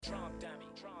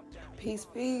Peace,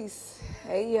 peace.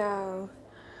 Hey, y'all.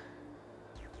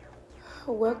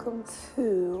 Welcome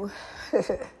to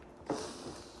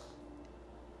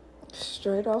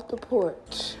Straight Off the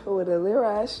Porch with a Lil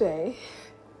Ashay,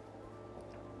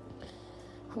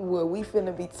 where we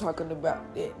finna be talking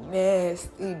about that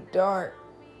nasty, dark,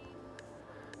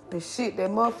 the shit that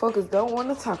motherfuckers don't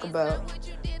want to talk about.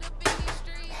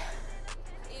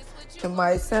 It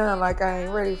might sound like I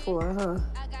ain't ready for it, huh?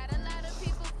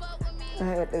 I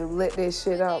had to let that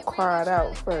shit out, cry it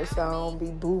out first, so I don't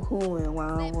be boo-hooing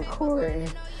while I'm recording,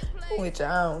 which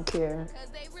I don't care.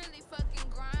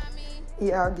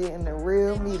 Y'all getting the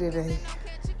real me today.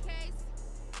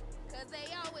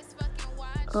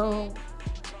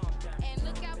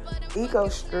 Ego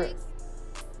stripping.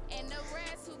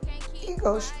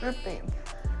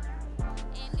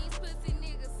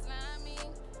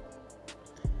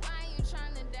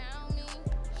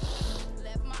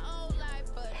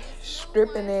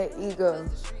 Stripping that ego.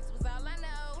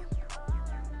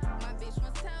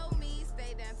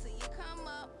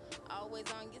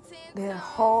 That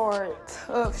hard,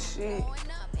 tough shit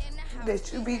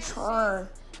that you be trying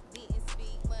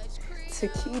to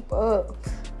keep up.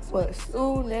 But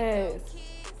soon as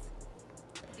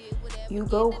you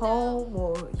go home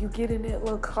or you get in that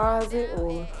little closet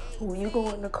or when you go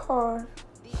in the car,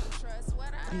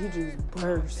 you just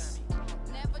burst.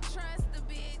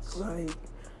 Like,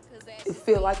 it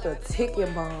feel like a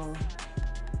ticking bomb.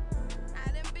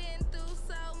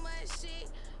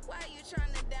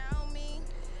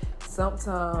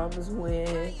 Sometimes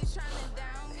when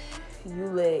you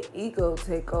let ego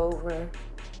take over,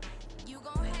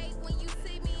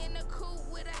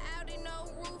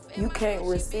 you can't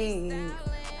receive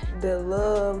the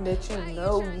love that you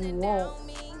know you want.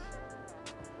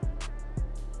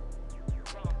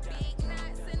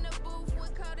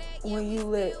 When you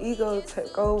let ego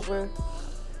take over,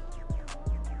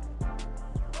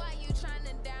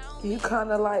 you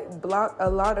kind of like block a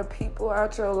lot of people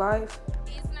out your life.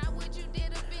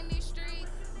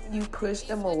 You push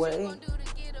them away.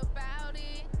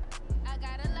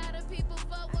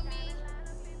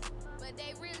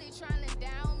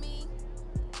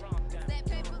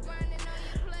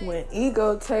 When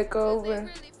ego take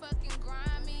over,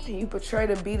 you portray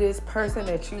to be this person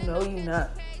that you know you're not.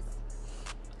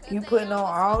 You putting on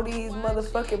all these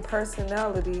motherfucking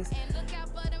personalities.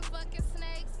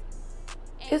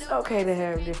 It's okay to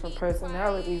have different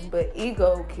personalities, but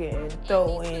ego can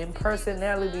throw in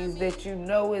personalities that you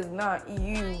know is not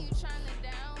you.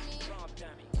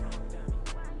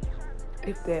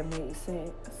 If that makes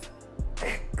sense.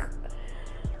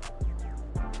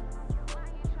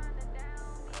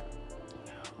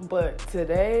 But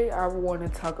today I want to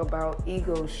talk about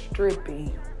ego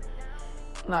stripping.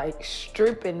 Like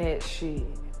stripping that shit.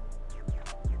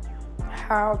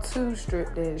 How to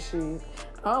strip that shit.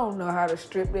 I don't know how to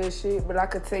strip that shit, but I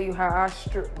could tell you how I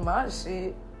strip my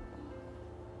shit.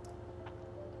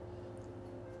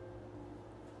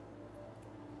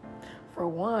 For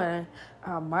one, I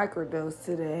microdosed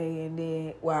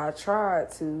today I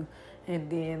tried to, and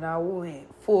then I went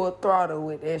full throttle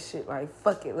with that shit. Like,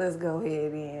 fuck it, let's go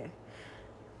ahead in.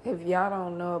 If y'all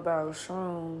don't know about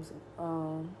shrooms,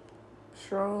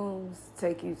 shrooms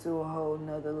take you to a whole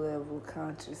nother level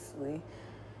consciously.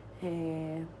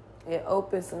 And it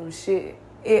opens some shit.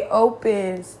 It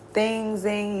opens things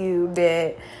in you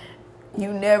that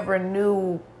you never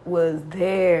knew was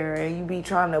there. And you be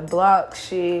trying to block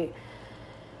shit.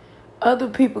 Other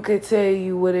people could tell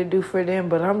you what it do for them,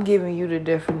 but I'm giving you the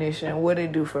definition of what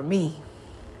it do for me.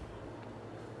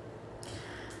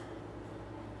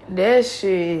 That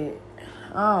shit,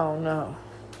 I don't know.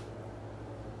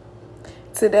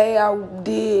 Today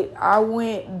I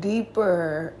went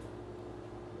deeper.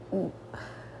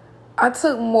 I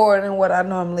took more than what I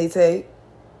normally take.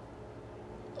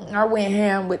 I went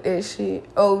ham with that shit.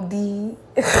 OD.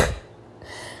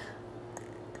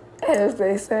 As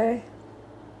they say.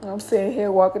 I'm sitting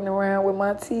here walking around with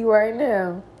my tea right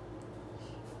now.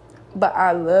 But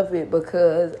I love it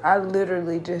because I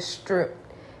literally just stripped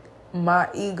my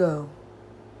ego.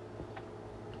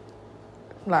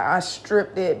 Like, I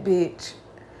stripped that bitch.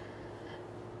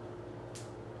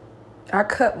 I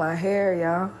cut my hair,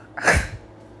 y'all.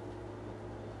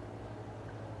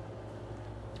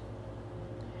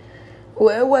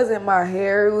 Well, it wasn't my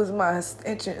hair, it was my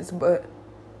extensions, but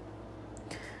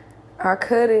I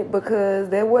cut it because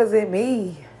that wasn't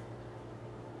me.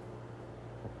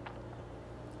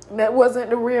 That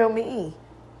wasn't the real me.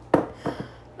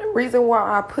 The reason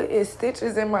why I put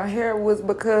stitches in my hair was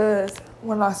because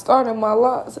when I started my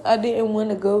locks, I didn't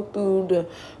want to go through the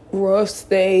rough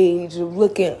stage of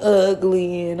looking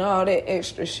ugly and all that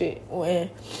extra shit. When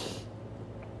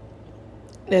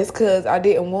that's because I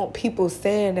didn't want people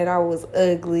saying that I was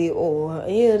ugly or,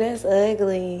 yeah, that's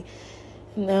ugly.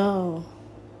 No.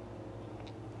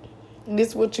 This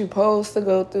is what you supposed to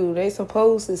go through. They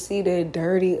supposed to see that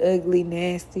dirty, ugly,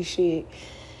 nasty shit.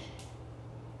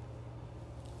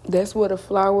 That's what a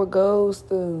flower goes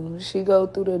through. She go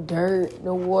through the dirt,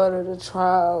 the water, the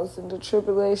trials, and the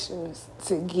tribulations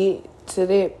to get to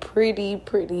that pretty,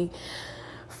 pretty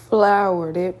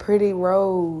flower, that pretty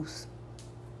rose.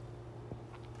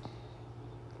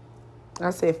 I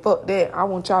said, fuck that. I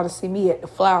want y'all to see me at the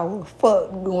flower.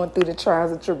 Fuck going through the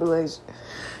trials and tribulations.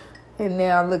 And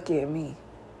now look at me.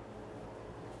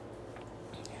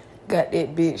 Got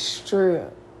that bitch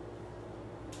stripped.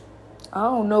 I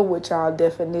don't know what y'all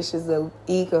definitions of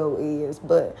ego is,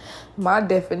 but my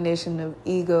definition of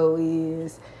ego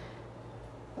is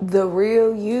the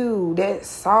real you, that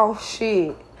soft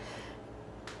shit.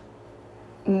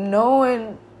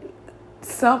 Knowing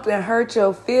something hurt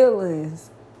your feelings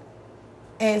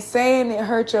and saying it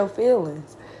hurt your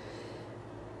feelings.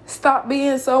 Stop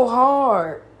being so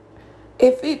hard.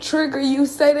 If it triggered you,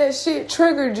 say that shit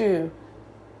triggered you.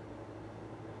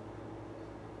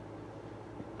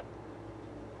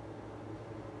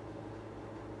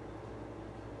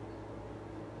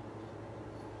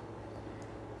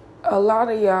 A lot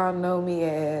of y'all know me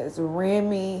as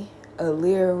Remy,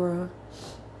 Alira,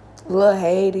 Lil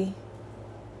Haiti.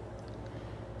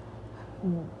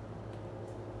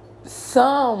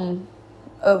 Some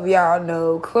of y'all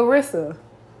know Clarissa.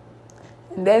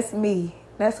 And that's me.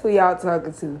 That's who y'all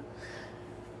talking to.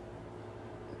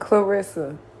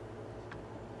 Clarissa.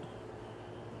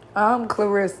 I'm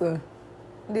Clarissa.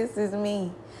 This is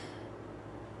me.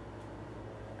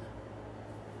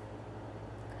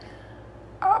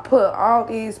 I put all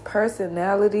these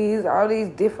personalities, all these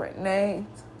different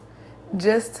names,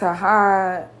 just to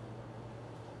hide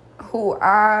who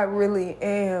I really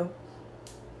am.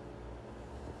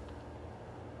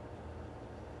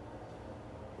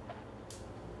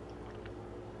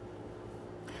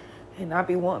 And I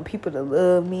be wanting people to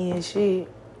love me and shit.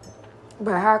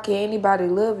 But how can anybody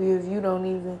love you if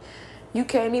you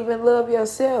can't even love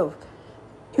yourself?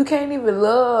 You can't even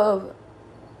love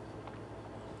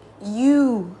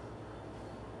you.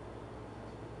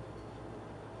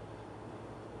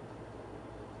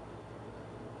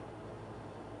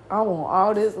 I want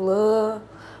all this love.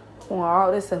 I want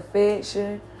all this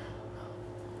affection.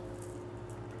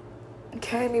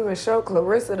 Can't even show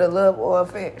Clarissa the love or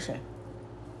affection.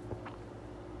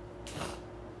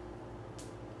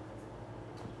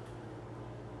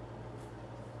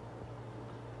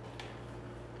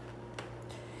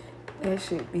 That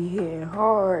shit be hitting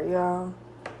hard, y'all.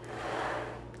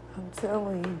 I'm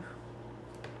telling you.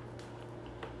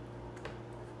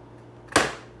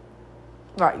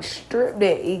 Like, strip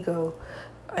that ego.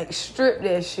 Like, strip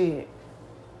that shit.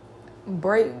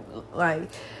 Break, like,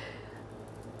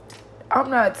 I'm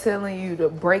not telling you to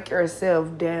break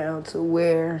yourself down to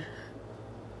where,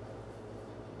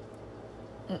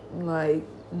 like,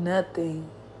 nothing.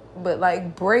 But,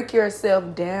 like, break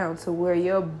yourself down to where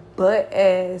your butt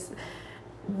ass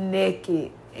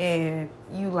naked and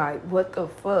you like, what the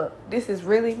fuck? This is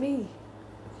really me.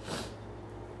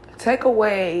 Take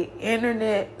away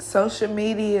internet, social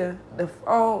media, the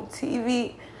phone,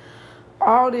 TV,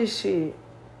 all this shit.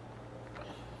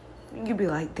 You be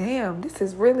like, damn, this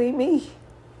is really me.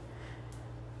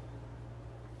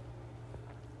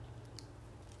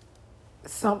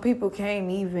 Some people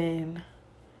can't even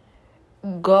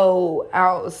go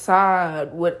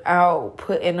outside without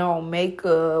putting on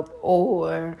makeup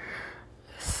or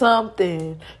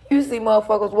something. You see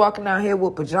motherfuckers walking out here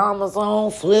with pajamas on,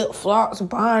 flip-flops,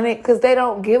 bonnet, because they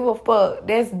don't give a fuck.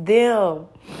 That's them.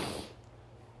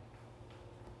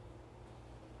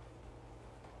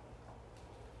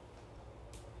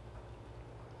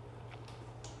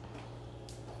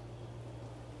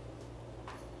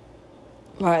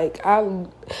 Like, I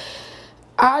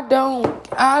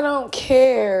don't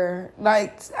care.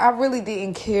 Like, I really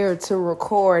didn't care to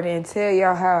record and tell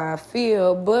y'all how I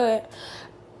feel, but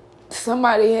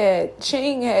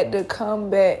Ching had to come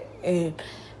back and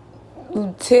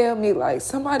tell me, like,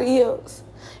 somebody else.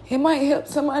 It might help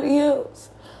somebody else.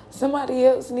 Somebody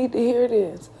else need to hear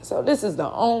this. So this is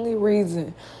the only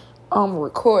reason I'm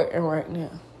recording right now.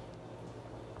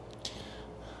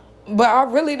 But I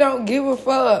really don't give a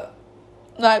fuck.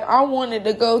 Like, I wanted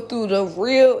to go through the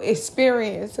real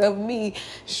experience of me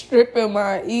stripping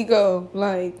my ego.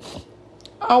 Like,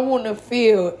 I want to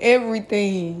feel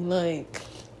everything. Like,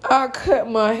 I cut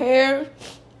my hair.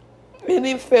 And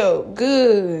it felt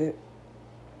good.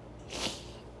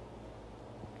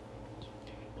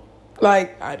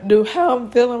 Like, I do how I'm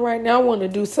feeling right now. I want to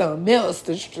do something else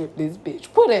to strip this bitch.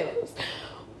 What else?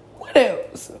 What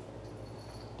else?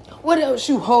 What else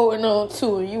you holding on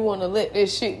to and you want to let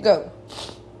this shit go?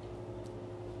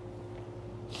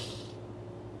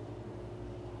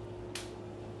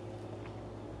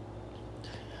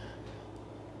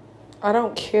 I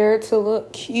don't care to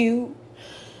look cute.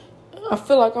 I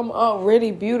feel like I'm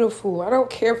already beautiful. I don't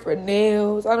care for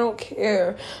nails. I don't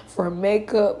care for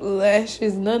makeup,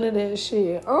 lashes, none of that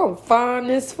shit. I'm fine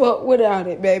as fuck without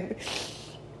it, baby.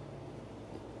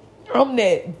 I'm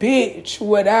that bitch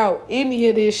without any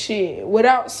of this shit.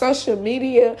 Without social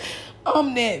media,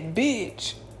 I'm that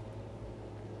bitch.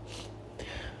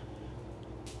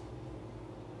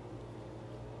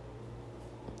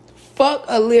 Fuck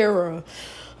Alira.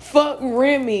 Fuck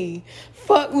Remy.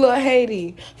 Fuck Lil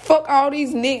Haiti. Fuck all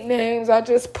these nicknames I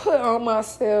just put on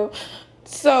myself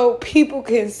so people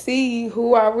can see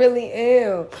who I really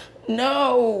am.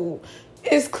 No,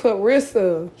 it's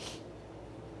Clarissa.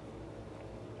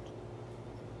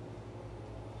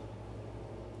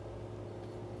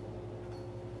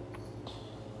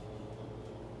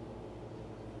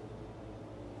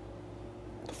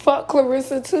 Fuck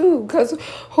Clarissa too, cause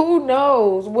who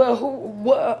knows?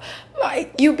 What?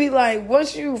 Like, you be like,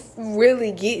 once you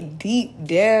really get deep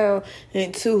down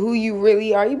into who you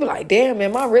really are, you be like, damn,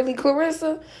 am I really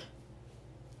Clarissa?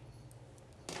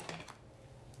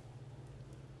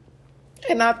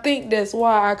 And I think that's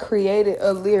why I created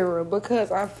Alira,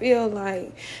 because I feel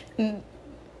like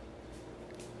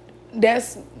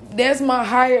that's my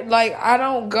higher. Like, I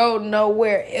don't go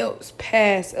nowhere else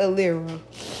past Alira.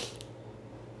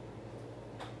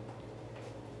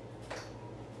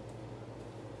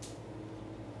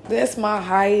 That's my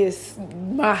highest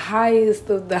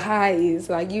of the highest.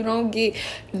 Like, you don't get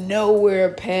nowhere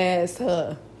past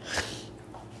her.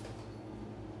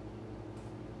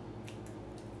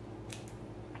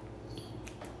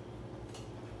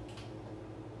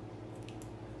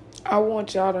 I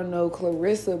want y'all to know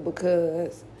Clarissa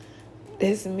because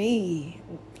that's me.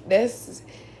 That's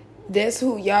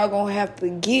who y'all gonna have to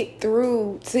get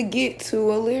through to get to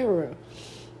Alira.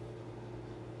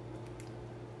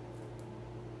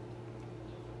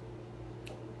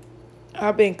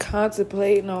 I've been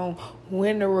contemplating on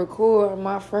when to record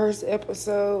my first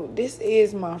episode. This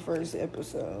is my first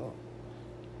episode.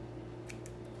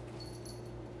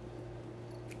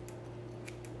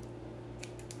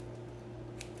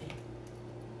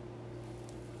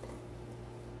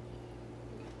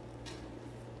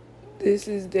 This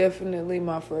is definitely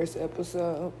my first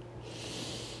episode.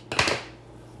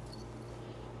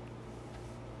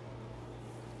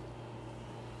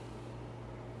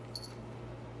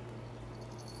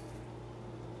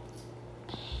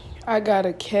 I got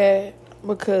a cat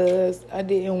because I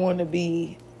didn't want to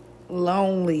be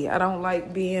lonely. I don't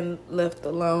like being left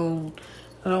alone.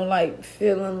 I don't like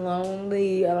feeling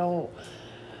lonely.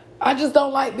 I just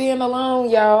don't like being alone,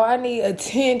 y'all. I need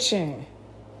attention.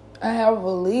 I have a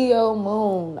Leo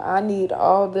moon. I need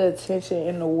all the attention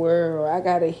in the world. I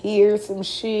gotta hear some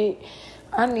shit.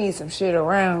 I need some shit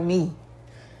around me.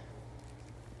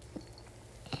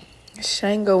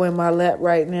 Shango in my lap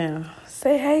right now.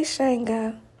 Say hey,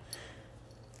 Shango.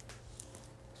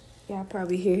 Y'all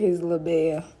probably hear his little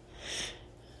bell.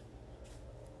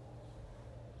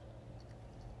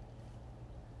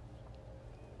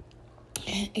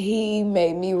 He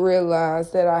made me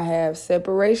realize that I have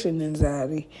separation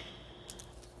anxiety.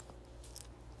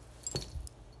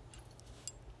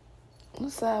 I'm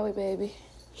sorry, baby.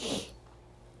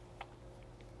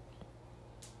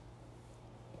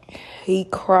 He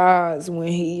cries when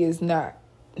he is not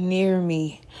near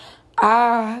me.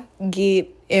 I get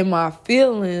in my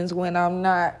feelings when I'm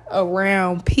not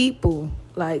around people.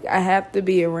 Like, I have to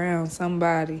be around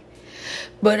somebody.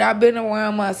 But I've been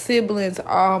around my siblings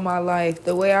all my life.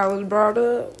 The way I was brought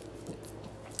up,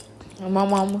 my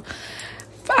mama,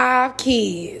 5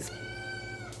 kids.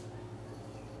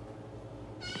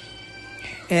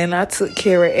 And I took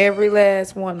care of every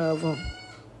last one of them.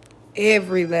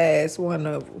 Every last one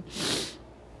of them.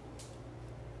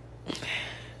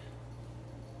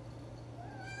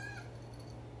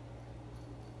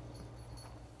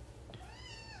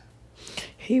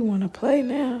 He want to play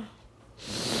now.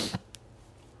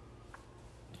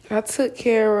 I took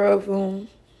care of him.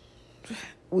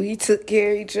 We took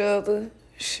care of each other.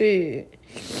 Shit.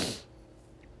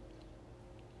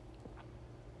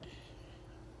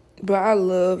 But I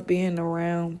love being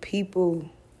around people.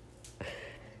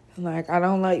 Like, I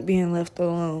don't like being left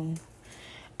alone.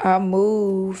 I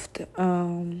moved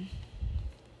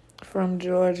from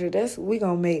Georgia. We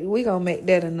gonna make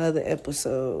that another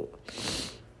episode.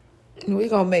 We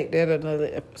gonna make that another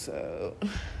episode.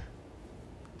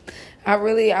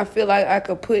 I feel like I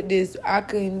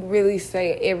can really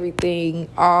say everything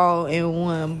all in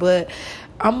one, but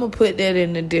I'm gonna put that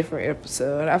in a different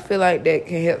episode. I feel like that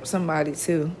can help somebody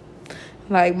too.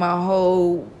 Like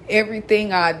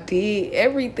everything I do,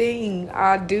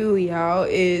 y'all,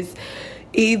 is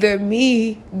either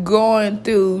me going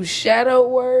through shadow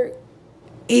work,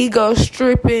 ego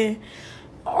stripping,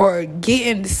 or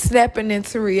snapping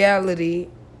into reality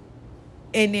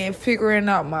and then figuring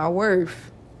out my worth.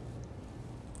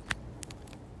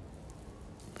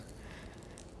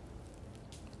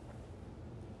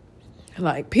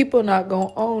 Like, people not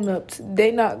gonna own up to, they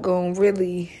ain't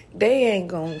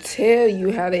gonna tell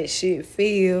you how that shit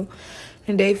feel.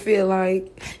 And they feel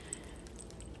like,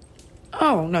 I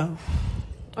don't know.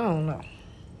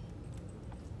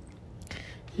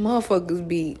 Motherfuckers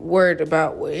be worried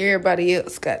about what everybody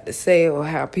else got to say or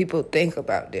how people think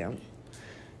about them.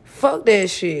 Fuck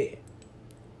that shit.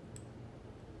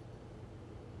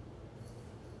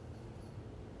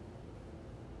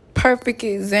 Perfect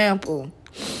example.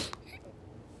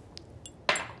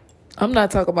 I'm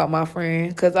not talking about my friend,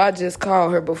 because I just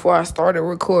called her before I started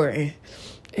recording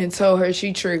and told her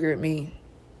she triggered me.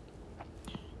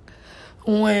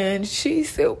 When she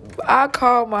said, I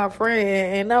called my friend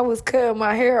and I was cutting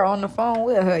my hair on the phone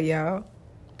with her, y'all.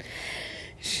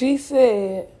 She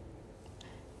said,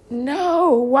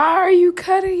 no, why are you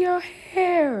cutting your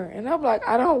hair? And I'm like,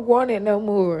 I don't want it no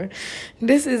more.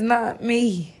 This is not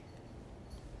me.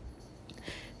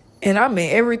 And I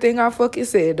meant everything I fucking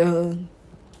said to her.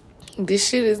 This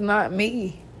shit is not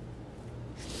me.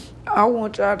 I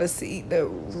want y'all to see the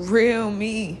real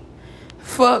me.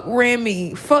 Fuck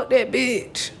Remy. Fuck that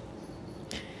bitch.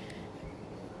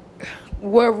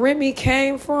 Where Remy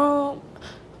came from,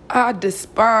 I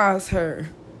despise her.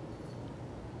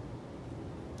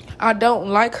 I don't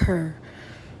like her.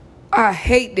 I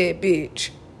hate that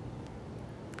bitch.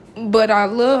 But I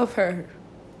love her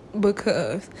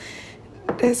because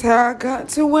that's how I got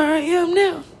to where I am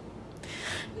now.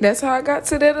 That's how I got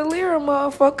to that Alira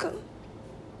motherfucker.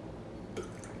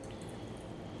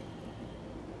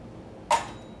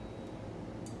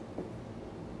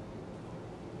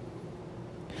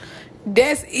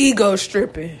 That's ego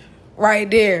stripping right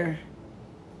there.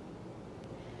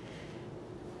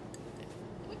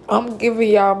 I'm giving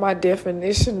y'all my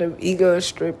definition of ego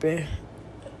stripping.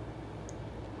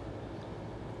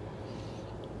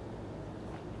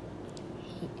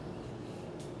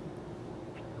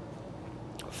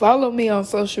 Follow me on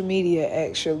social media,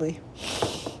 actually.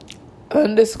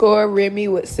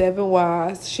 _Remy with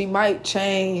 7 Ys. She might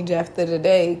change after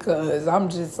today, because I'm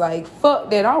just like, fuck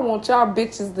that. I want y'all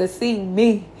bitches to see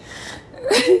me.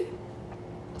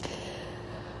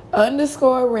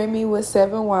 _Remy with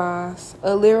 7 Ys.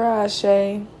 Alira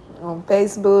Ashe on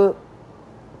Facebook.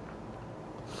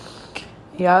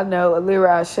 Y'all know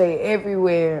Alira Ashe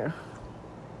everywhere.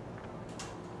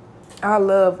 I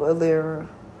love Alira.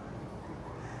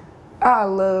 I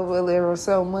love Alira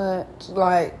so much.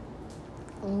 Like,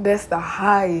 that's the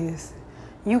highest.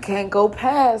 You can't go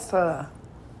past her.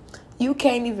 You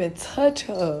can't even touch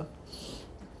her.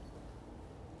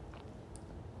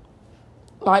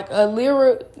 Like,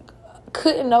 Alira,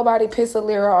 couldn't nobody piss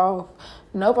Alira off.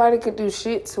 Nobody could do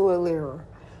shit to Alira.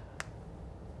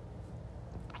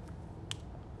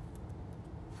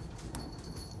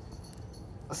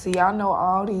 See, I know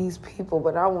all these people,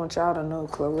 but I want y'all to know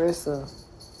Clarissa.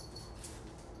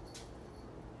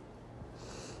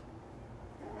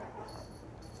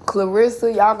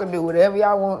 Clarissa, y'all can do whatever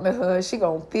y'all want to her. She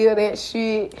gonna feel that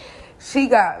shit. She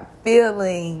got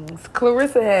feelings.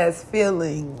 Clarissa has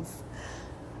feelings.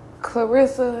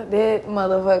 Clarissa, that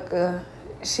motherfucker,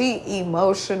 she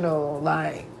emotional.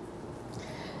 Like,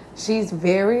 she's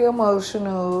very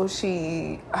emotional.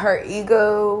 Her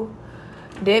ego,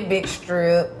 that bitch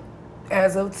strip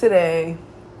as of today.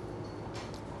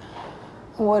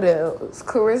 What else?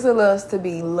 Clarissa loves to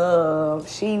be loved.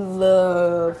 She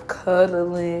loves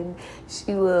cuddling.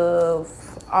 She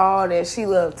loves all that. She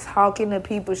loves talking to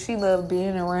people. She loves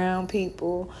being around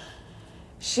people.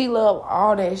 She loves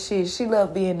all that shit. She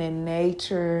loves being in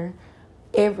nature.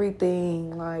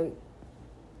 Everything. Like,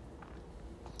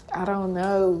 I don't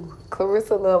know.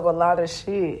 Clarissa loves a lot of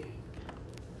shit.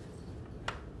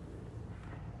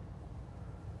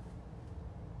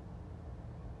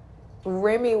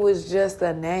 Remy was just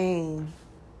a name,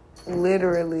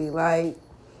 literally. Like,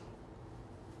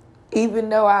 even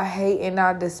though I hate and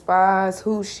I despise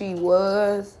who she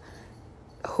was,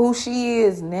 who she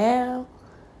is now,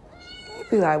 you'd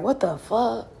be like, what the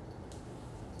fuck?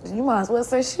 You might as well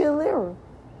say she a lyric.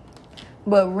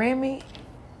 But Remy,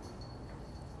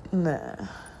 nah.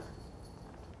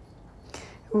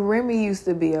 Remy used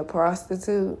to be a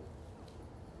prostitute.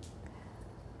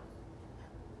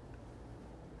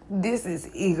 This is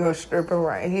ego stripping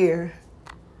right here.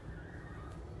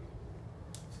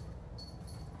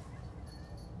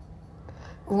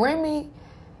 Remy,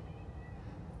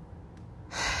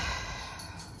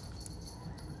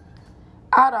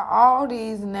 out of all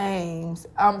these names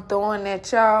I'm throwing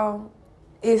at y'all,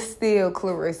 it's still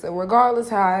Clarissa, regardless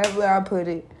however I put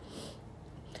it.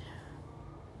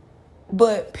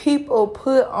 But people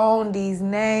put on these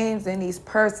names and these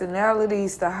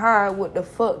personalities to hide what the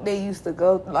fuck they used to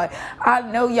go through. Like, I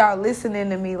know y'all listening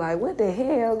to me like, what the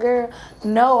hell, girl?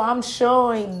 No, I'm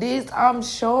showing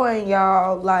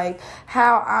y'all, like,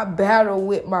 how I battle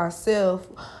with myself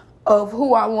of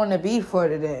who I want to be for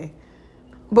today.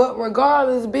 But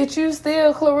regardless, bitch, you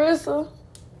still Clarissa.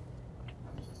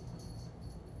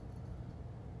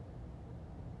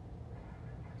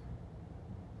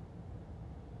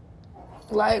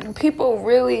 Like, people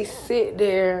really sit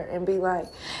there and be like,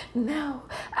 no,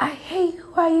 I hate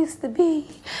who I used to be.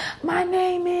 My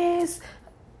name is...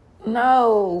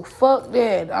 No, fuck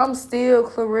that. I'm still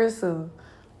Clarissa.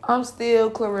 I'm still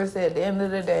Clarissa at the end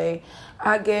of the day.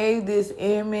 I gave this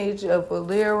image of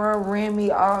Valera,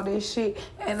 Remy, all this shit,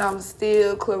 and I'm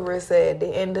still Clarissa at the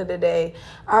end of the day.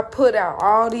 I put out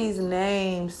all these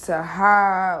names to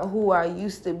hide who I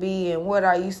used to be and what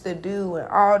I used to do and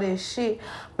all this shit,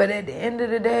 but at the end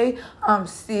of the day, I'm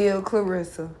still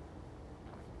Clarissa.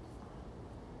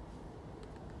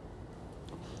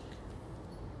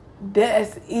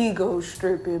 That's ego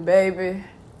stripping, baby.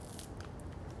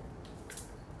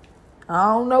 I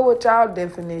don't know what y'all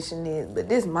definition is, but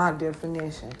this my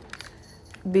definition.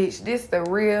 Bitch, this the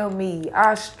real me.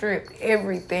 I stripped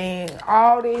everything.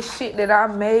 All this shit that I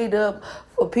made up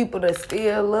for people to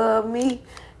still love me.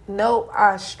 Nope,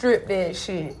 I stripped that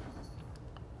shit.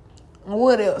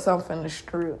 What else I'm finna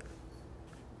strip?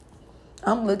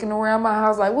 I'm looking around my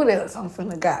house like, what else I'm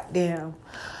finna goddamn?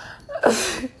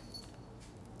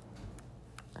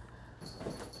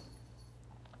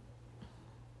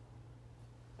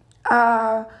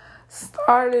 I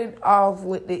started off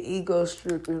with the ego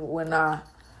stripping when I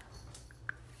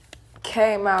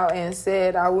came out and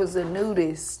said I was a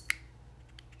nudist.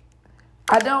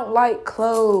 I don't like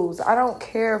clothes. I don't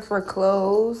care for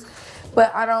clothes,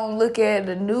 but I don't look at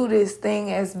the nudist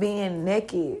thing as being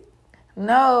naked.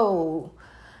 No.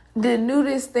 The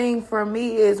nudist thing for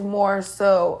me is more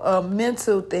so a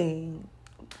mental thing.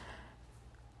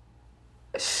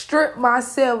 Strip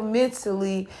myself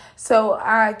mentally so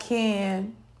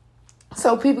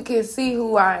people can see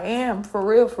who I am for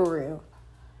real, for real.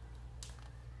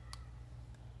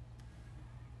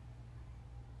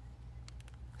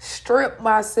 Strip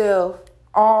myself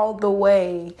all the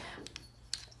way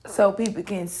so people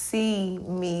can see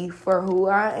me for who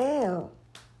I am.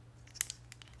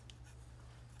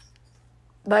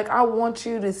 Like, I want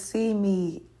you to see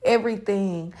me,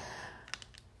 everything.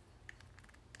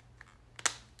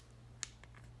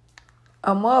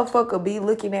 A motherfucker be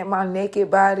looking at my naked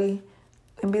body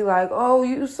and be like, oh,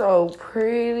 you so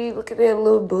pretty. Look at that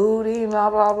little booty,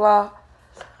 blah, blah, blah.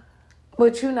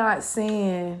 But you not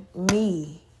seeing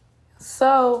me.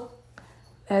 So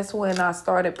that's when I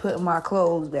started putting my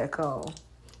clothes back on.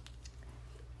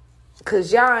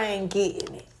 Because y'all ain't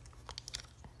getting it.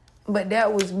 But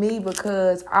that was me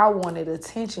because I wanted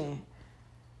attention.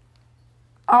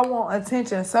 I want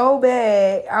attention so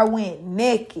bad, I went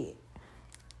naked.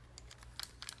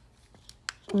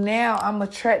 Now I'm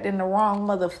attracting the wrong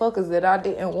motherfuckers that I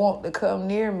didn't want to come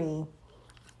near me.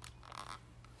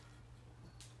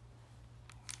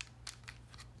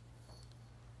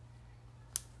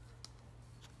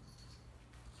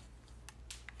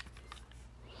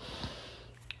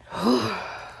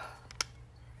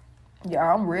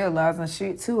 Yeah, I'm realizing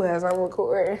shit too as I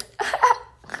record.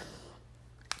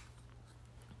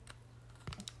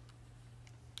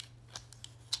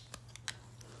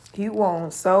 You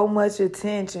want so much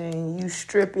attention, you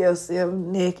strip yourself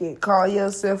naked, call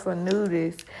yourself a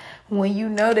nudist, when you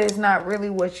know that's not really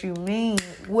what you meant,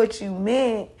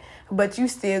 but you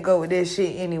still go with that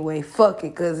shit anyway. Fuck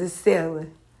it, because it's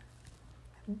selling.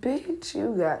 Bitch,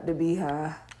 you got to be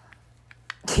high.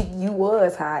 You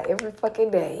was high every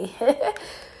fucking day.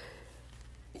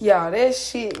 Y'all, that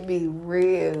shit be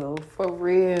real, for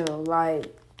real.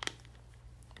 Like,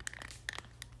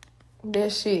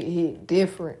 that shit hit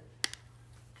different.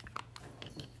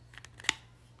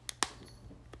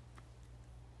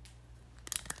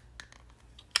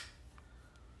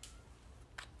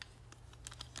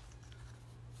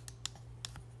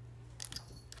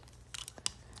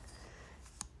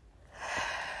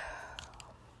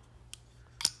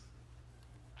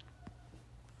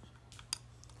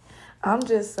 I'm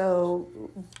just so,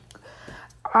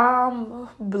 I'm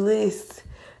blessed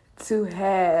to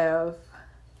have,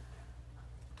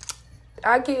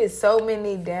 I get so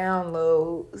many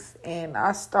downloads and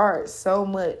I start so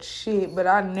much shit, but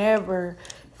I never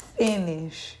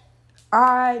finish.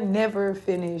 I never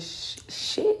finish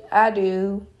shit I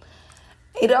do.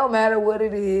 It don't matter what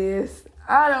it is.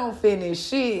 I don't finish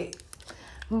shit.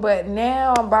 But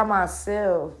now I'm by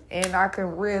myself and I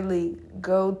can really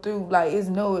go through, like, it's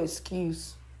no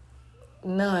excuse.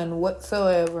 None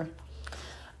whatsoever.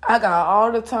 I got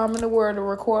all the time in the world to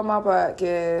record my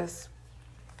podcast.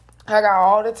 I got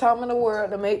all the time in the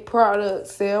world to make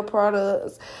products, sell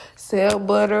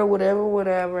butter,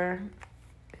 whatever.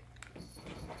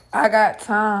 I got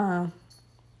time.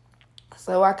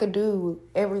 So I could do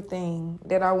everything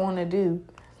that I want to do.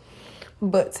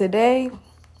 But today,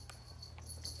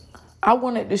 I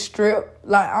wanted to strip,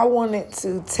 like I wanted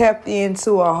to tap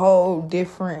into a whole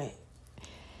different,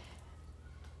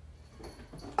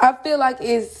 I feel like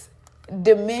it's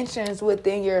dimensions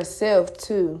within yourself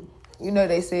too. You know,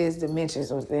 they say it's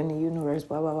dimensions within the universe,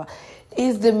 blah, blah, blah.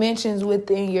 It's dimensions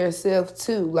within yourself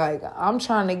too. Like, I'm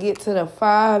trying to get to the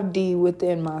 5D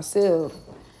within myself.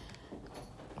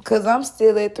 Because I'm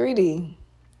still at 3D.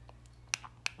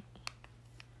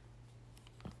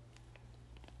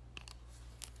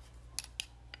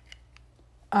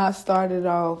 I started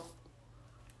off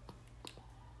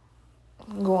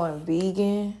going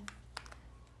vegan.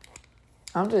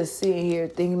 I'm just sitting here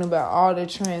thinking about all the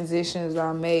transitions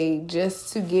I made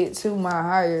just to get to my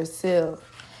higher self.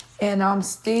 And I'm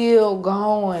still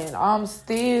going. I'm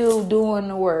still doing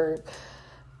the work.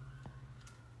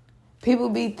 People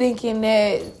be thinking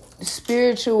that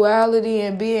spirituality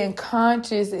and being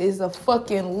conscious is a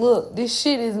fucking look. This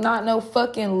shit is not no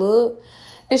fucking look.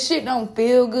 This shit don't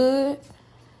feel good.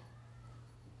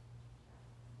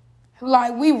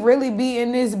 Like, we really be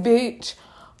in this bitch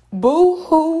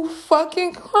boo-hoo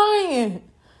fucking crying.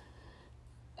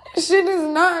 This shit is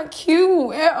not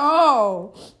cute at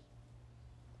all.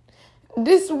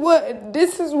 This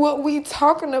is what we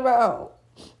talking about.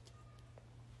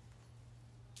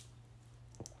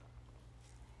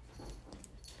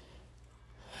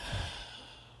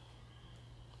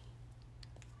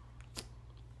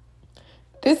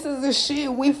 This is the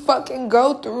shit we fucking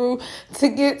go through to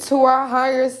get to our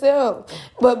higher self.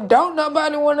 But don't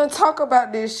nobody want to talk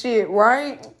about this shit,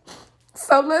 right?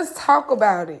 So let's talk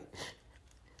about it.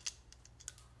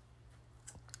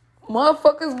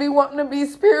 Motherfuckers be wanting to be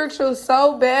spiritual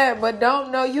so bad, but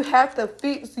don't know you have to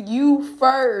fix you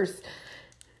first.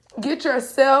 Get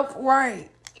yourself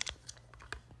right.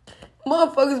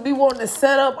 Motherfuckers be wanting to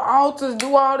set up altars,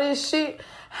 do all this shit.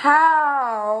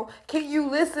 How can you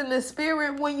listen to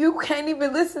spirit when you can't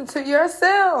even listen to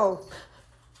yourself?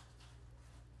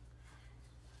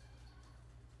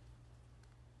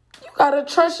 You gotta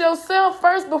trust yourself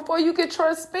first before you can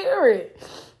trust spirit.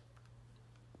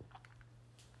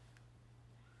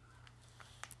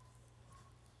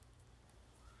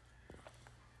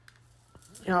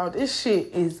 Y'all, this shit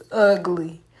is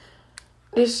ugly.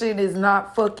 This shit is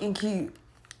not fucking cute.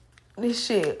 This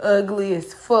shit ugly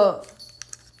as fuck.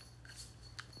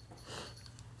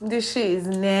 This shit is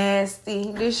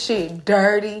nasty. This shit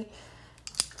dirty.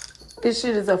 This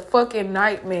shit is a fucking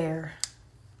nightmare.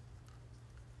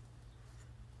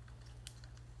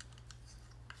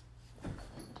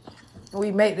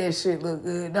 We make that shit look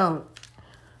good, don't it?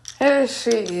 That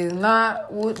shit is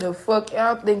not what the fuck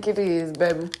y'all think it is,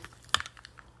 baby.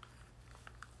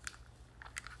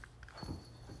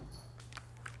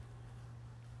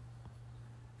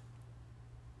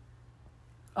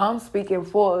 I'm speaking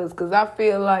for us because I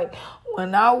feel like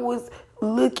when I was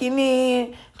looking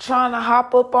in, trying to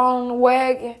hop up on the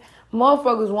wagon,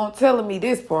 motherfuckers weren't telling me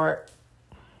this part.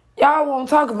 Y'all won't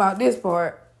talk about this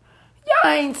part.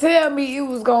 Y'all ain't tell me it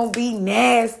was going to be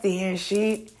nasty and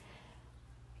shit.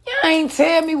 Y'all ain't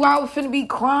tell me why I was finna be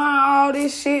crying all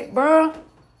this shit, bro.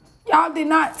 Y'all did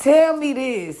not tell me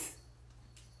this.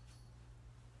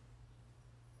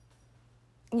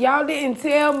 Y'all didn't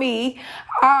tell me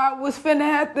I was finna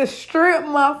have to strip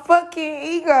my fucking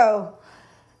ego.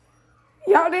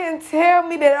 Y'all didn't tell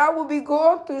me that I would be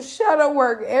going through shadow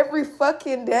work every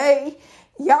fucking day.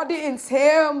 Y'all didn't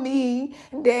tell me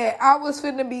that I was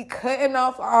finna be cutting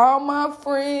off all my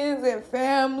friends and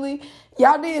family.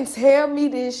 Y'all didn't tell me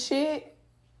this shit.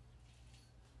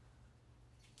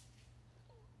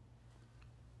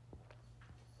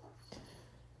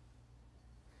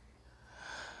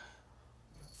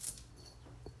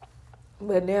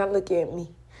 But now look at me.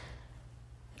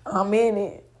 I'm in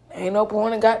it. Ain't no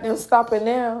point in goddamn stopping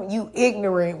now. You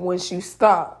ignorant once you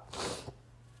stop.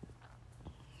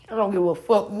 I don't give a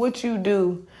fuck what you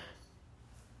do,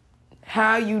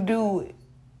 how you do it.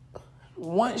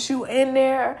 Once you in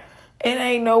there, it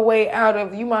ain't no way out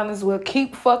of it. You might as well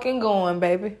keep fucking going,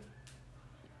 baby.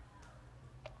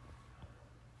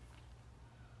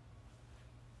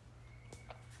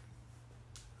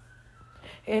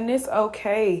 And it's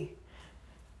okay.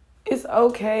 It's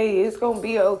okay. It's gonna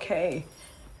be okay.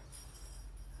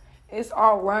 It's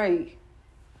all right.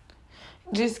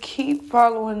 Just keep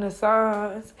following the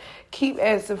signs. Keep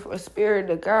asking for spirit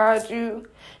to guide you.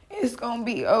 It's gonna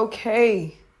be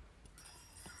okay.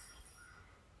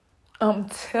 I'm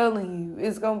telling you,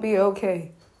 it's gonna be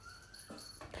okay.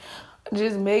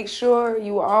 Just make sure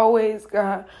you always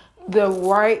got the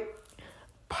right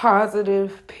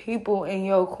positive people in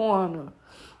your corner.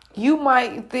 You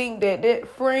might think that that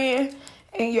friend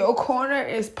in your corner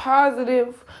is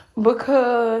positive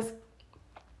because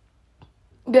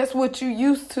that's what you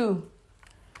used to.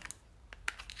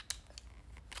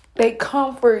 They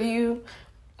comfort you.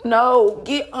 No,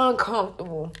 get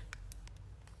uncomfortable.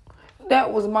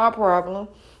 That was my problem.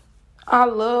 I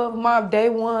love my day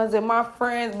ones and my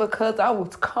friends because I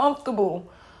was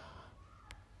comfortable.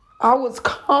 I was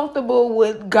comfortable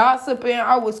with gossiping.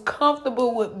 I was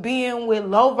comfortable with being with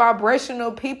low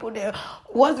vibrational people that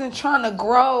wasn't trying to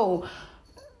grow.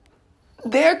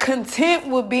 They're content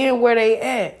with being where they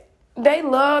at. They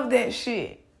love that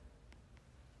shit.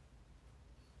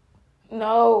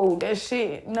 No, that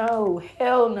shit. No,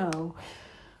 hell no.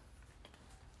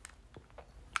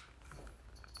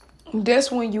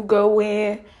 That's when you go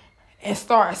in and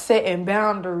start setting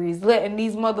boundaries, letting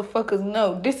these motherfuckers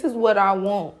know this is what I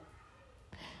want.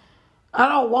 I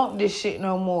don't want this shit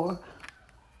no more.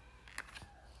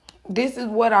 This is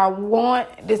what I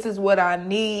want. This is what I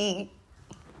need.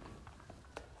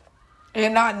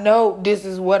 And I know this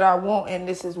is what I want and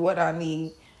this is what I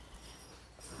need.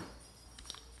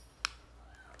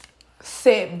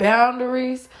 Set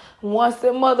boundaries. Once the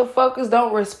motherfuckers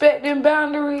don't respect them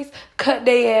boundaries, cut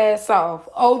their ass off.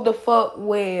 Oh, the fuck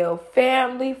well.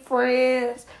 Family,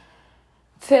 friends.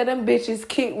 Tell them bitches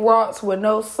kick rocks with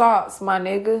no socks, my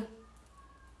nigga.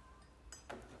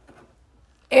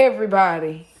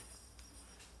 Everybody.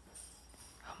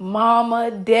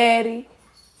 Mama, daddy,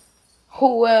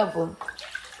 whoever.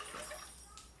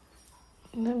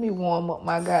 Let me warm up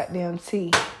my goddamn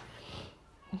tea.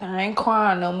 I ain't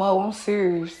crying no more. I'm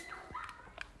serious.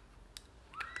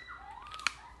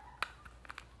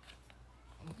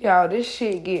 Y'all, this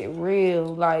shit get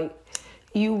real. Like,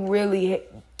 you really...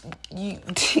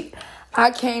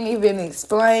 I can't even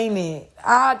explain it.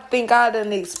 I think I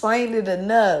done explained it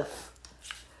enough.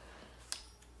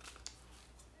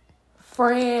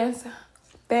 Friends,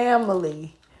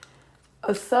 family,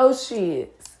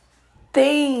 associates,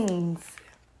 things,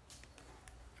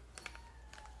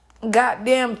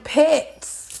 goddamn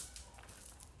pets.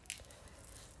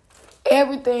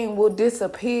 Everything will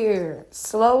disappear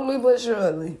slowly but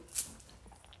surely.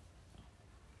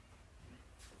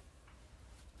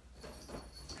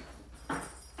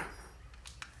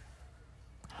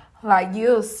 Like,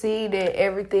 you'll see that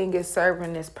everything is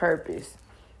serving its purpose.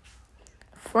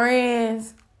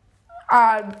 Friends,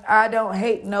 I don't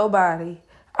hate nobody.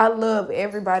 I love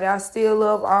everybody. I still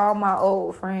love all my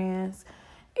old friends.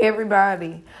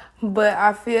 Everybody. But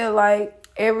I feel like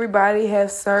everybody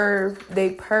has served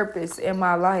their purpose in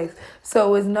my life.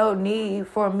 So it's no need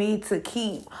for me to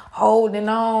keep holding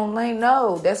on. Like,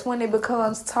 no, that's when it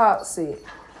becomes toxic.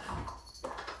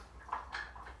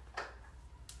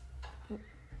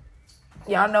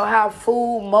 Y'all know how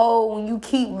food mold when you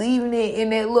keep leaving it in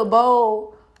that little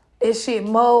bowl? That shit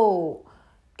mold.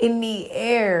 It need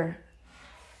air.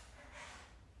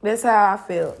 That's how I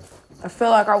felt. I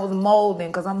felt like I was molding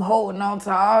because I'm holding on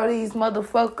to all these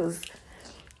motherfuckers.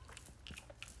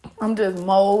 I'm just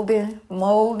molding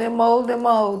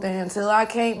until I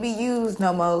can't be used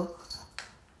no more.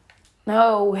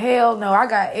 No, hell no. I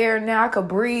got air now. I could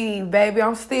breathe, baby.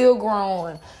 I'm still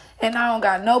growing. And I don't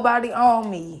got nobody on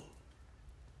me.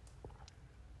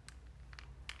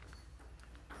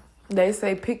 They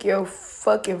say pick your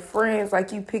fucking friends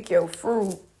like you pick your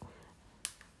fruit.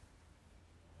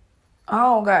 I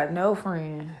don't got no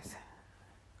friends.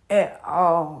 At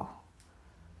all.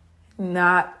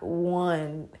 Not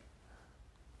one.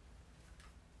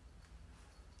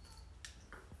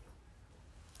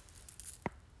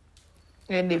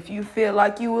 And if you feel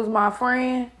like you was my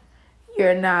friend,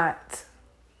 you're not.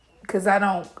 Because I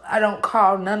don't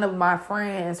call none of my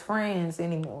friends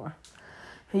anymore.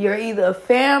 You're either a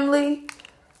family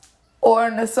or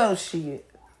an associate.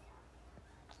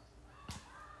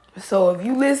 So if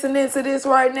you listening to this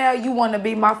right now, you want to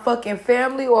be my fucking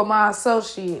family or my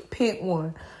associate, pick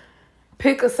one.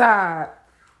 Pick a side.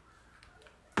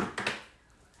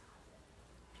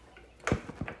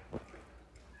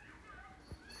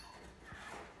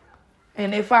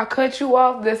 And if I cut you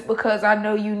off, that's because I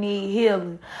know you need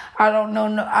healing.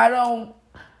 I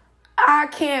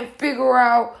can't figure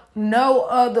out no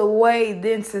other way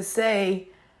than to say,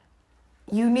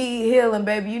 you need healing,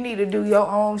 baby. You need to do your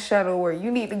own shadow work.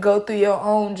 You need to go through your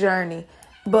own journey,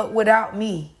 but without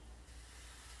me.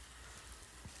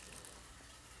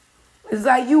 It's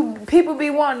like people be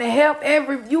wanting to help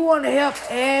you want to help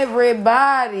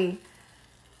everybody.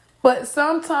 But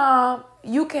sometimes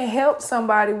you can help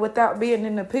somebody without being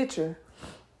in the picture.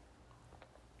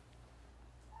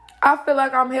 I feel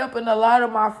like I'm helping a lot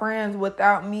of my friends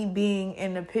without me being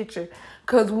in the picture.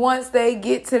 Because once they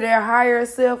get to their higher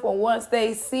self, or once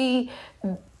they see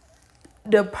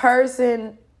the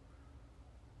person,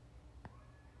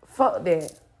 fuck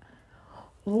that.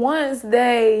 Once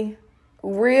they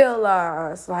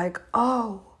realize, like,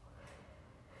 oh,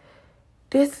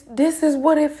 this is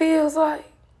what it feels like,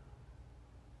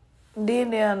 then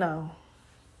they'll know.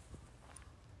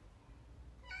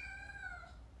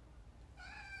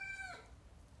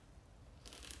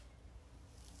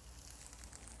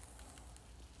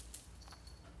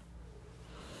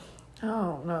 I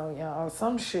don't know, y'all.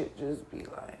 Some shit just be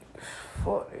like,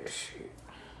 fuck this shit.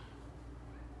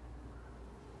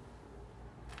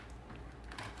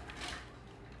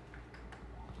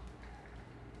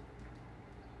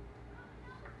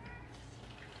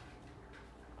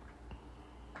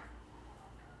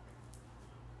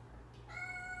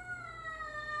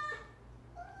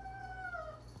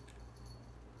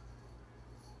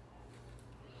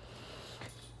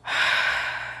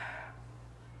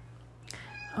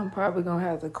 I'm probably gonna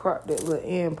have to crop that little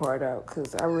end part out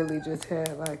because I really just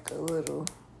had like a little,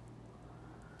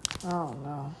 I don't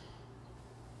know.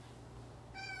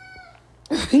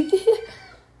 It's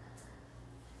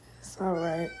all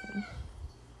right.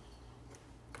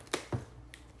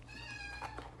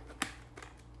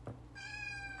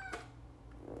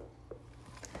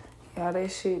 Yeah,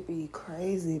 that shit be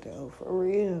crazy though, for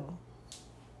real.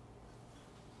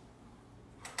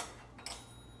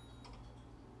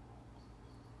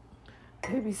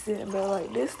 They be sitting there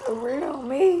like, this the real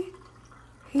me?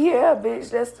 Yeah, bitch,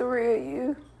 that's the real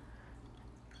you.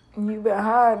 And you been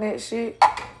hiding that shit.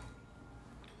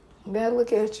 Now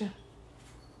look at you.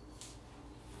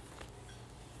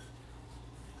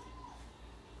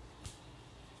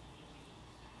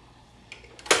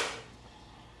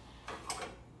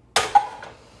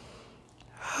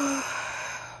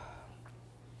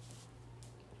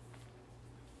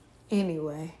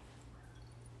 Anyway.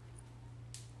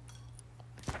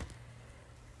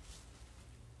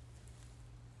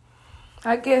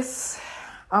 I guess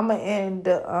I'm gonna end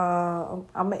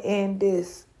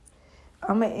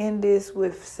this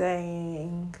with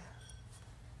saying,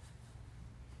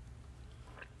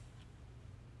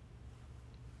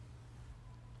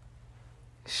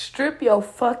 strip your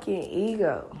fucking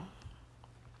ego.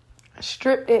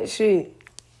 Strip that shit.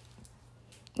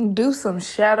 Do some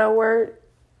shadow work.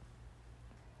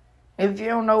 If you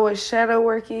don't know what shadow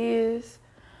work is,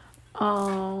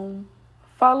 follow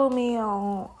me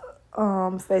on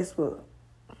Facebook.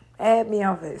 Add me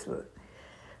on Facebook.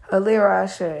 Alira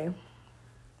Ashe.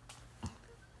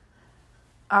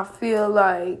 I feel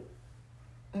like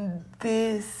I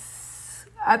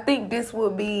think this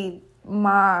will be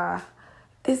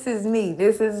this is me.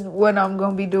 This is what I'm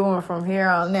going to be doing from here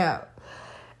on out.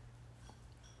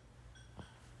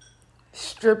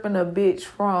 Stripping a bitch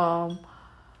from,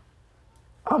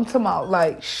 I'm talking about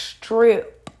like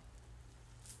strip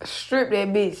that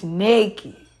bitch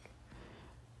naked.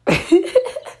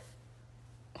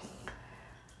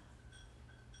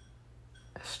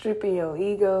 Stripping your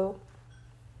ego.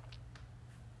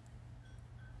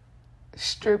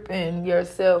 Stripping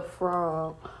yourself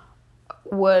from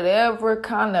whatever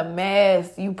kind of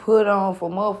mask you put on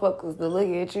for motherfuckers to look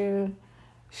at you.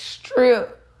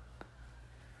 Strip.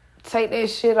 Take that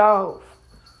shit off.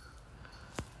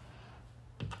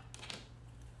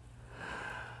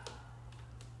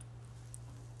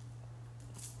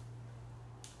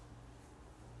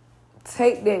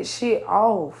 Take that shit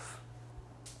off.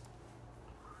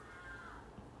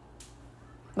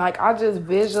 Like, I just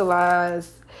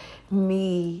visualize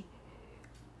me,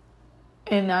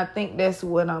 and I think that's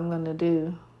what I'm gonna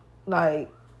do. Like,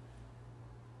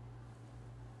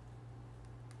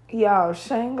 y'all,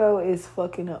 Shango is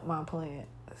fucking up my plans.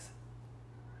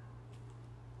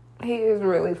 He is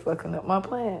really fucking up my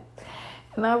plans.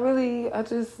 And I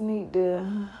just need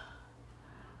to,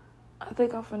 I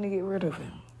think I'm finna get rid of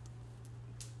him.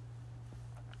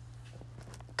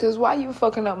 Cause why you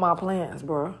fucking up my plans,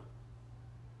 bro?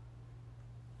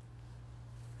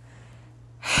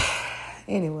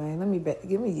 Anyway, let me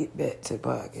get back to the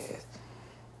podcast.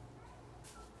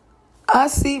 I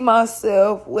see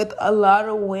myself with a lot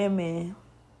of women,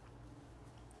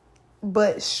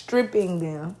 but stripping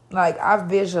them. Like, I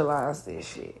visualize this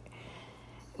shit.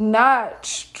 Not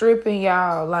stripping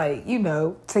y'all, like, you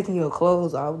know, taking your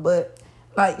clothes off, but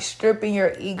like stripping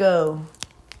your ego.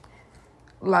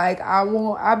 Like,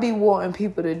 I be wanting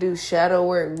people to do shadow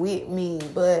work with me,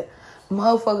 but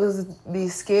motherfuckers be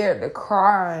scared to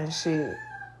cry and shit.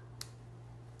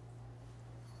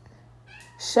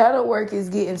 Shadow work is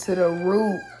getting to the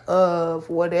root of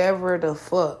whatever the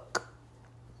fuck.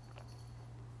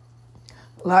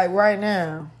 Like right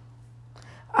now,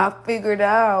 I figured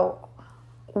out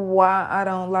why I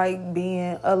don't like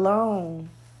being alone.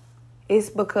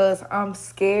 It's because I'm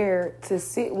scared to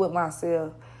sit with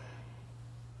myself.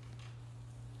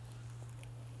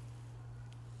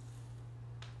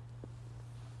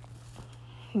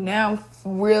 Now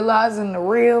I'm realizing the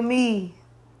real me.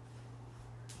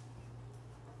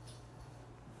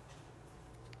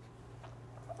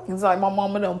 It's like my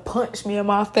mama done punched me in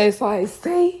my face like,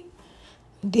 see,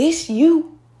 this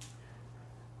you.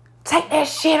 Take that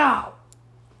shit off.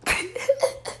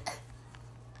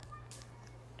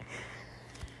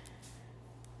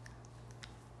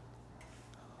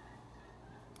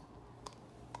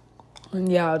 And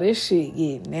y'all, this shit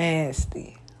get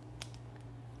nasty.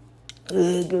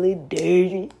 Ugly,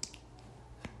 dirty.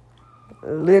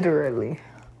 Literally.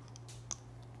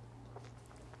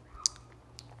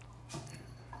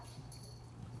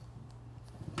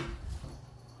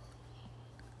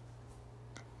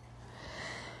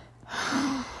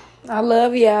 I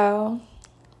love y'all.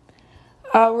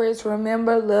 Always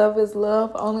remember, love is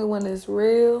love only when it's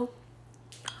real.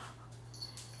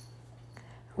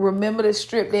 Remember to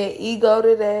strip that ego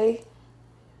today.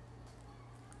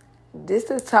 This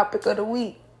is the topic of the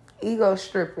week. Ego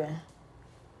stripping.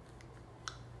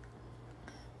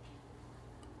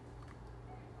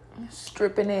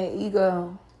 Stripping that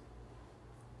ego.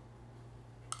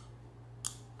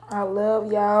 I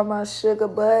love y'all, my sugar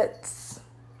butts.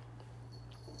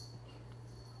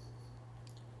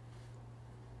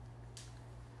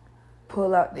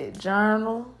 Pull out that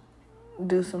journal.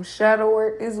 Do some shadow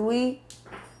work this week.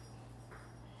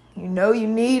 You know you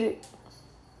need it.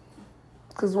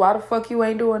 Because why the fuck you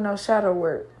ain't doing no shadow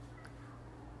work?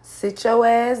 Sit your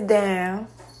ass down.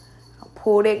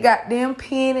 Pull that goddamn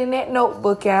pen and that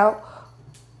notebook out.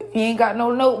 If you ain't got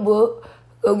no notebook,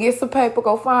 go get some paper.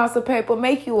 Go find some paper.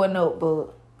 Make you a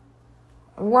notebook.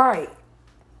 Right.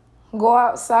 Go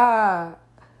outside.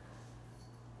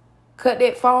 Cut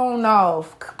that phone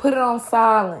off. Put it on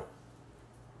silent.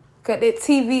 Cut that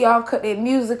TV off. Cut that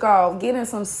music off. Get in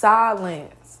some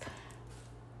silence.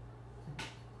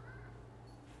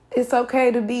 It's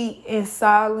okay to be in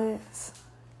silence.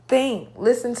 Think.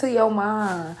 Listen to your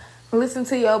mind. Listen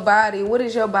to your body. What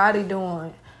is your body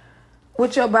doing?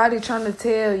 What your body trying to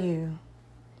tell you?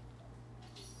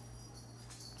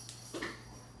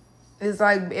 It's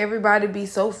like everybody be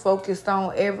so focused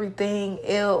on everything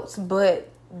else but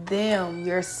them,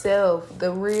 yourself,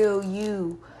 the real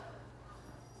you.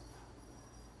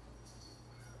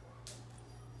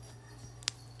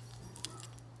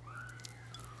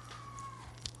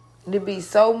 There be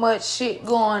so much shit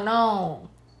going on.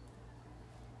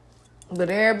 But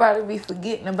everybody be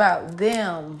forgetting about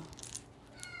them.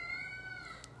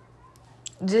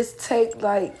 Just take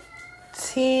like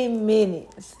 10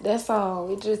 minutes. That's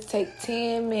all. It just take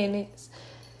 10 minutes.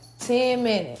 10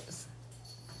 minutes.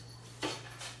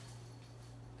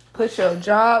 Put your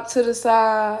job to the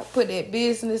side. Put that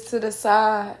business to the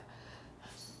side.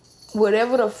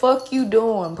 Whatever the fuck you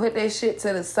doing, put that shit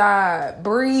to the side.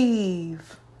 Breathe.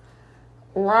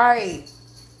 Right.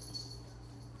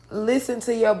 Listen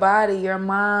to your body, your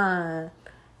mind,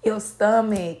 your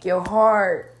stomach, your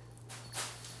heart.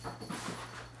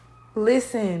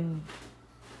 Listen.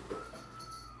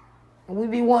 We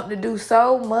be wanting to do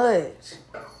so much.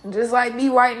 Just like me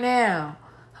right now.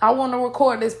 I want to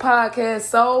record this podcast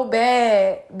so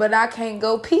bad, but I can't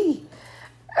go pee.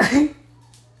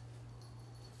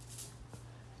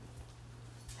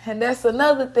 And that's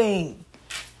another thing.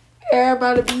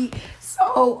 Everybody be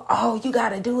so, you got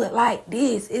to do it like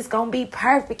this. It's going to be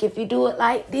perfect if you do it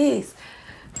like this.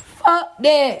 Fuck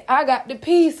that. I got to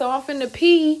pee, so I'm finna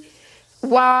pee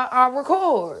while I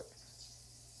record.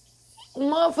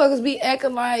 Motherfuckers be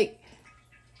acting like,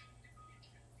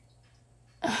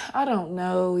 I don't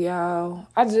know, y'all.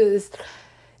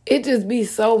 It It just be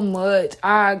so much.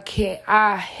 I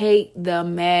hate the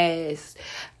mask.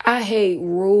 I hate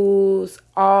rules,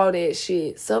 all that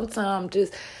shit. Sometimes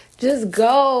just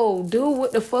go. Do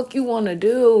what the fuck you want to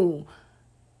do.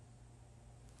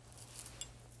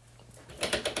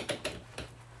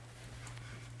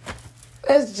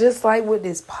 That's just like with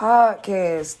this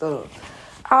podcast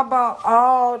stuff. I bought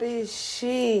all this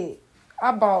shit.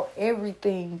 I bought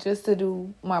everything just to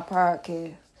do my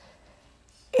podcast.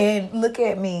 And look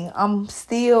at me. I'm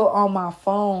still on my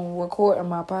phone recording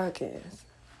my podcast.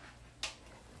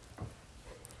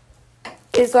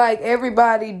 It's like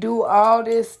everybody do all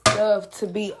this stuff to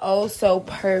be oh so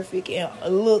perfect and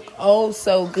look oh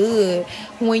so good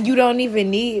when you don't even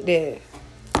need that.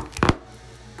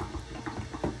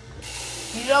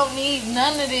 You don't need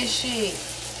none of this shit.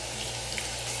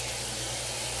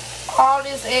 All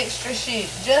this extra shit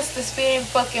just to spend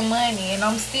fucking money, and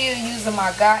I'm still using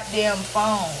my goddamn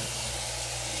phone.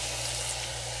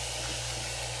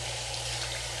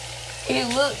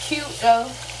 It look cute though.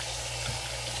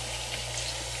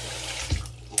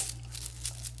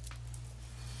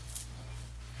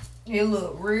 It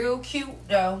look real cute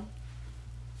though.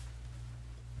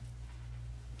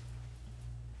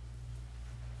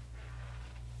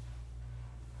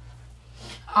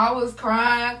 I was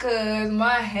crying because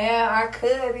my hair, I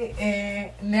cut it,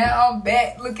 and now I'm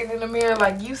back looking in the mirror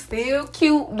like, you still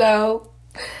cute, though.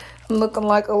 I'm looking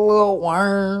like a little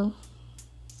worm.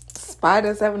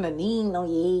 Spiders having a need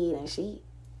on your head and shit.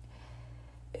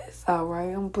 It's alright.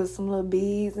 I'm going to put some little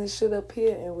beads and shit up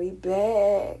here, and we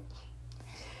back.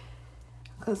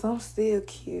 Because I'm still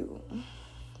cute.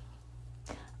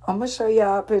 I'm going to show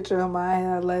y'all a picture of my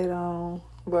hair later on.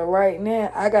 But right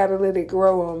now, I got to let it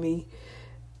grow on me.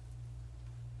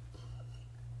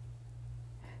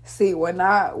 See, when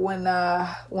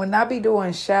I be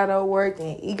doing shadow work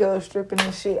and ego stripping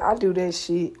and shit, I do that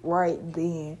shit right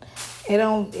then. It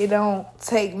don't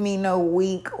take me no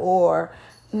week or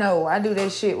no, I do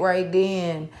that shit right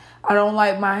then. I don't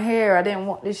like my hair. I didn't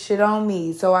want this shit on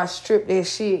me, so I stripped that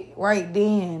shit right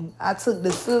then. I took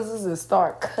the scissors and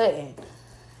start cutting.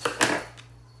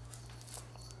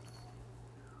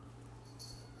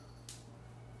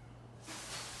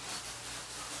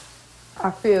 I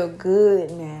feel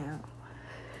good now.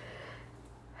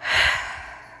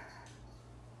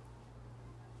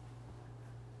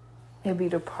 It be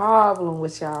the problem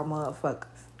with y'all motherfuckers.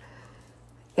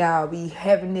 Y'all be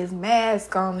having this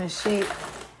mask on and shit.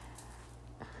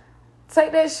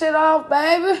 Take that shit off,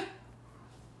 baby.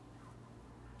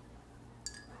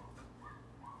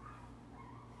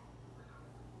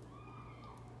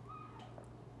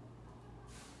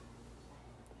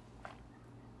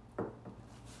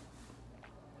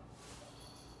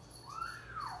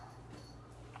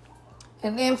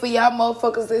 And then for y'all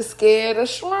motherfuckers that's scared of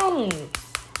shrooms.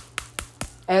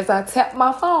 As I tap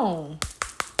my phone.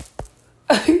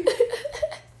 Some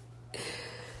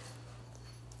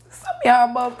of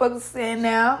y'all motherfuckers saying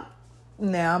now,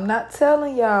 I'm not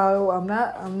telling y'all, I'm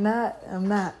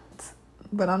not.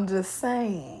 But I'm just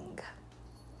saying.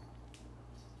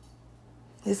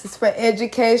 This is for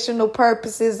educational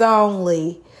purposes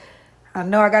only. I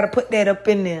know I got to put that up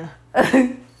in there.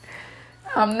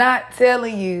 I'm not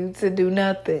telling you to do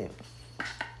nothing.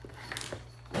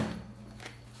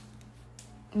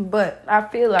 But I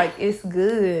feel like it's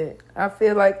good. I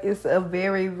feel like it's a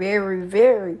very, very,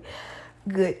 very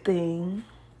good thing.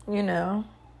 You know.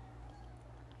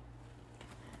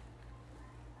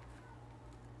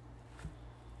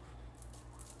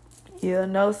 You'll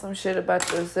know some shit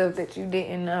about yourself that you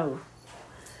didn't know.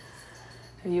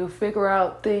 You'll figure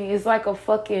out things. It's like a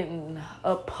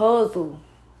puzzle.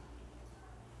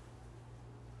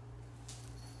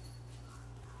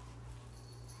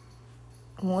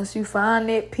 Once you find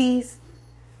that piece,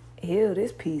 ew,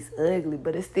 this piece ugly,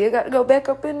 but it still got to go back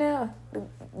up in there to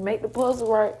make the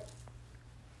puzzle right.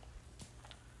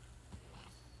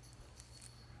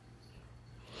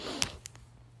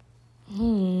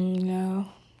 No.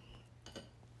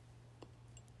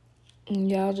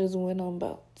 Y'all just went on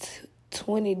about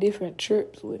 20 different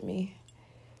trips with me.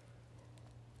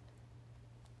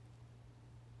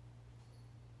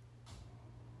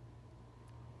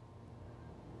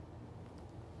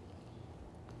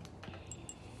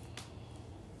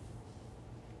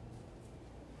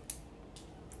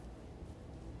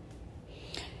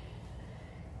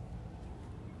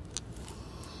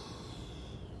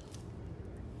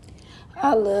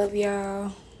 I love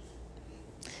y'all.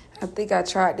 I think I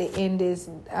tried to end this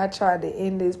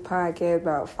podcast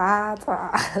about 5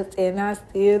 times and I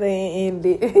still didn't end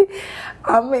it.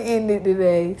 I'm gonna end it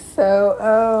today.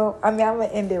 So I'm gonna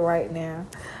end it right now.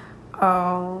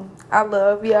 I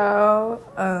love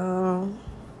y'all.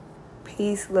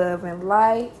 Peace, love, and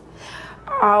light.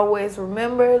 Always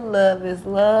remember, love is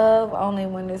love, only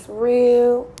when it's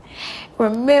real.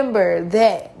 Remember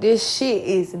that this shit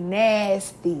is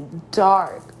nasty,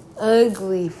 dark,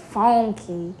 ugly,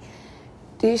 funky.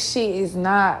 This shit is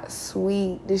not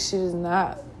sweet. This shit is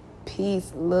not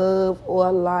peace, love,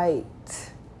 or light.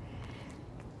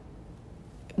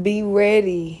 Be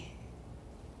ready.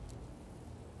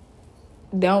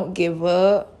 Don't give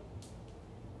up.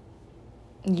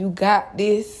 You got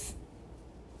this.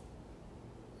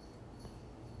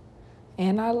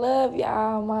 And I love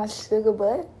y'all, my sugar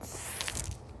butts.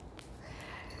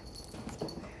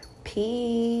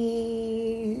 Peace.